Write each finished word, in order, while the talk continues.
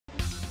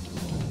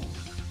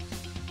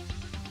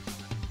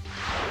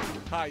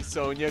Hi,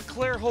 Sonia.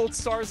 Claire Holt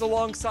stars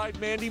alongside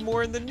Mandy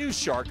Moore in the new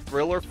shark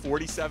thriller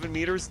 47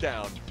 Meters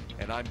Down.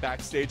 And I'm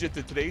backstage at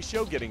the Today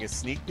Show getting a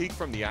sneak peek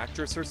from the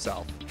actress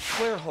herself.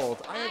 Claire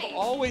Holt, I have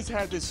always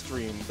had this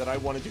dream that I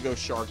wanted to go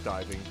shark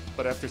diving,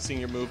 but after seeing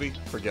your movie,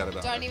 forget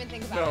about it. Don't even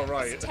think about it. No,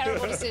 right. It's a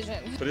terrible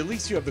decision. But at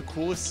least you have the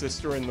coolest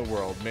sister in the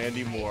world,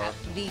 Mandy Moore.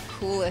 The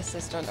coolest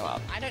sister in the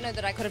world. I don't know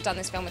that I could have done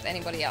this film with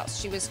anybody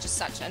else. She was just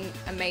such an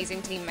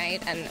amazing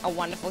teammate and a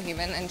wonderful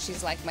human, and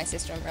she's like my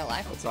sister in real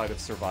life. Outside of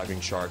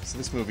surviving sharks,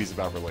 this movie's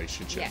about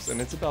relationships, Yes.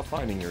 and it's about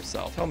finding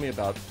yourself. Tell me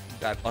about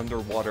that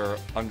underwater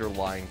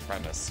underlying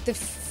premise. The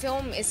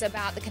film is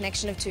about the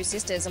connection of two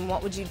sisters and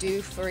what would you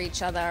do for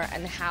each other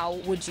and how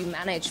would you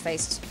manage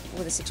faced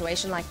with a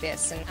situation like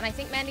this. And I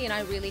think Mandy and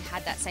I really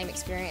had that same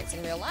experience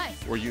in real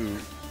life. Were you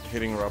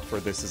hitting her up for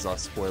This Is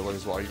Us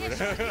spoilers while you were Yeah,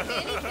 she didn't do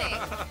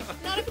anything.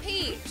 Not a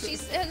peep.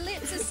 Her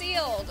lips are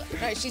sealed.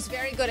 No, she's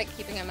very good at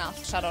keeping her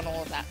mouth shut on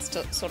all of that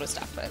sort of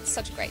stuff, but it's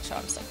such a great show.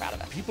 I'm so proud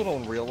of it. People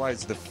don't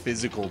realize the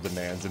physical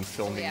demands in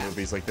filming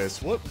movies like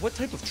this. What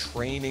type of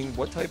training,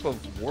 what type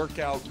of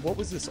workout, what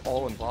was this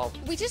all involved?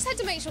 We just had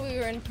to make sure we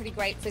were in pretty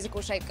great physical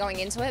shape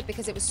going into it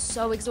because it was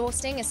so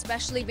exhausting,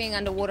 especially being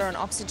underwater on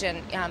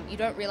oxygen. You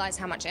don't realize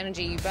how much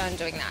energy you burn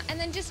doing that. And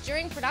then just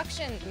during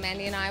production,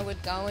 Mandy and I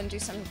would go and do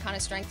some kind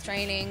of strength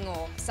training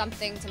or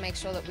something to make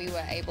sure that we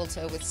were able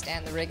to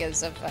withstand the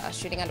rigors of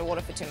shooting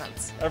underwater for 2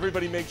 months.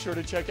 Everybody make sure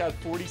to check out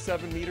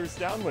 47 Meters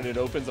Down when it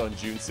opens on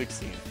June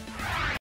 16th.